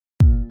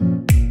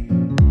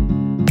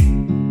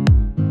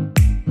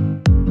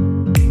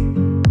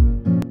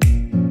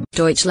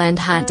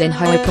Deutschland hat den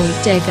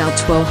Höhepunkt der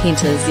Kältewelle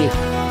hinter sich.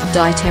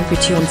 Die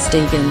Temperaturen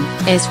steigen,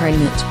 es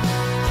regnet.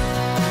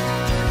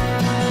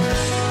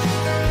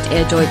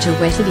 Der Deutsche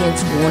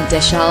Wetterdienst warnt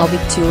deshalb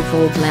aktuell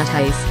vor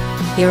Glatteis.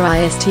 Hier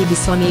ist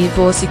besondere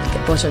Vorsicht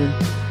geboten.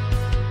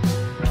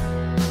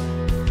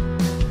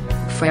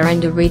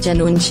 Gefrierender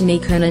Regen und Schnee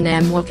können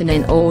am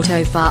Wochenende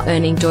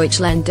Autofahrern in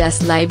Deutschland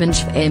das Leben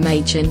schwer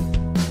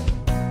machen.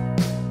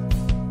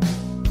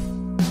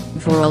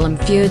 Vor allem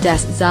für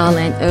das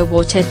Saarland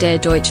erwartet der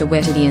Deutsche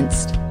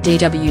Wetterdienst,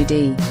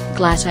 DWD,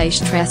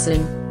 Glatteis.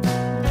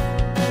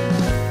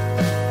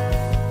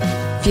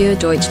 Für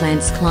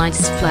Deutschlands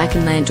kleines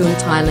Flächenland und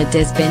Teile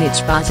des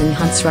benachbarten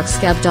Hunsrücks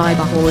gibt die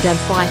Behörde am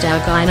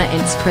Freitag eine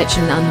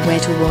entsprechende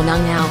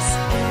Unwetterwarnung aus.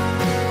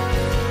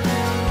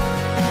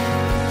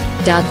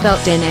 Das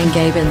wird den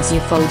angeben sie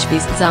folgt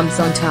bis zum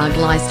Sonntag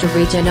leiste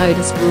Regen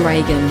oder schwer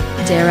Regen,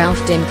 der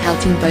auf dem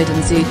kalten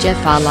Boden zu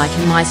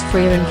gefährlichen meist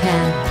frieren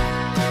kann.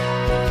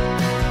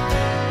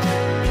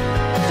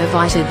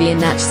 Weiter wir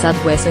nach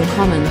Südwesten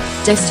kommen,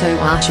 desto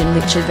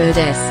wahrscheinlicher wird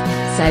es,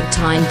 sagt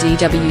ein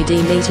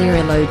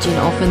DWD-Meteorologin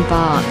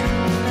offenbart.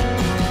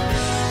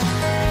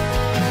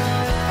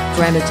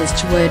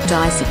 Dramatisch wird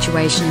die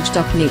Situation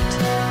doch nicht,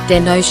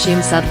 denn aus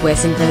im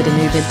Südwesten werden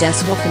über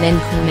das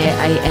Wochenende mehr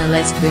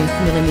als 5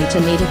 mm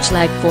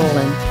Niederschlag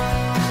fallen.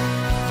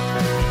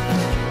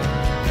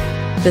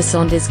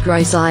 Besonders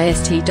groß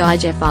ist die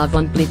Gefahr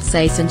von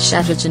Blitzes und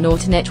schädlichen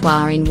Orten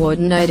etwa in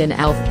Warden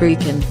oder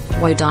Aufbrüchen,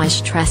 wo die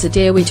Straße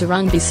der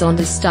Witterung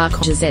besonders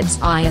stark gesetzt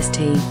ist.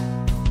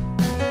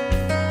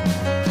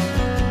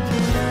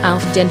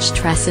 Auf den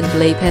Straßen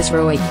blieb es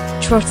ruhig,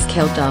 trotz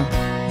Kälte.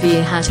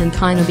 Wir hatten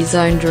keine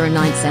besonderen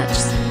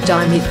Einsätze,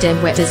 die mit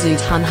dem Wetter zu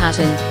tun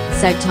hatten,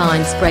 sagt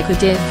ein Sprecher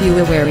der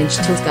Feuerwehr in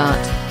Stuttgart.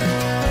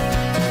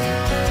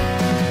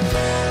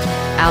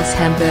 Aus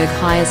Hamburg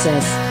heißt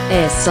es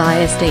ist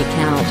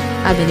kalt,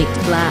 aber nicht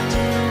glatt.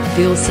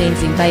 Wir sind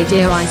bei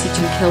der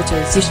eisigen Kälte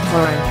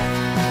sichtbar.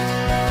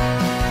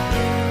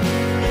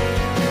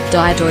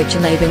 Die Deutsche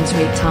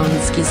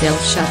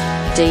Lebensrettungsgesellschaft,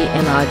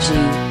 DLRG,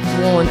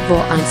 warnt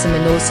vor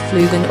einsamen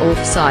Ausflügen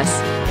auf sich.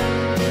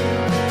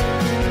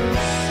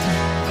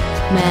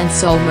 Man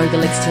soll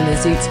möglichst in der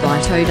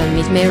Südweit oder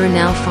mit mehreren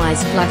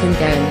Aufweisflächen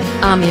gehen,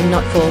 im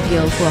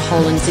Notfallhilfe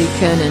holen zu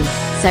können,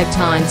 sagt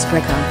ein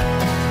Sprecher.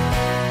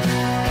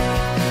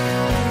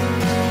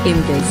 Im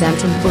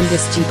gesamten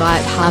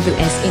Bundesgebiet habe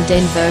es in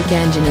den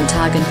vergangenen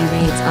Tagen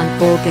bereits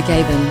Antwort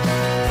gegeben.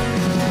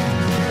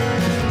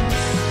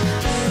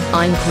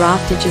 Ein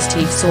kräftiges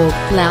Tief sorgt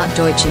laut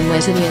Deutschen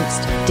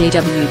Wetterdienst,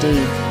 DWD,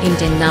 in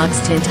den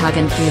nächsten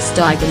Tagen für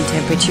steigende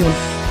Temperaturen.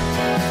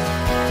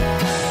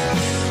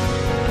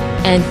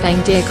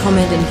 Anfang der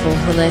kommenden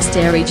Woche lässt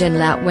der Regen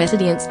laut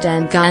Wetterdienst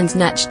dann ganz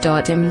nach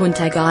dort im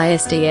Montag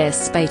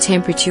ISDS bei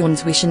Temperaturen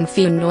zwischen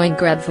 4 und 9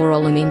 Grad vor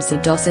allem im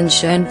Südosten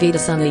schön wieder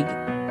sonnig.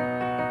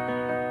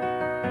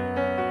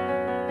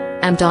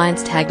 Am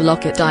Dienstag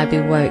lockert die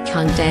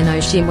Bewölkung dann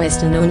aus im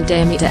Westen und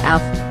der Mitte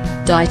auf.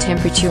 Die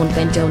Temperaturen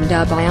pendeln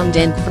dabei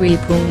den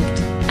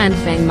Gefrierpunkt,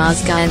 Anfang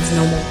ganz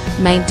normal,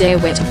 meint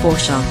der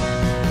Wetterforscher.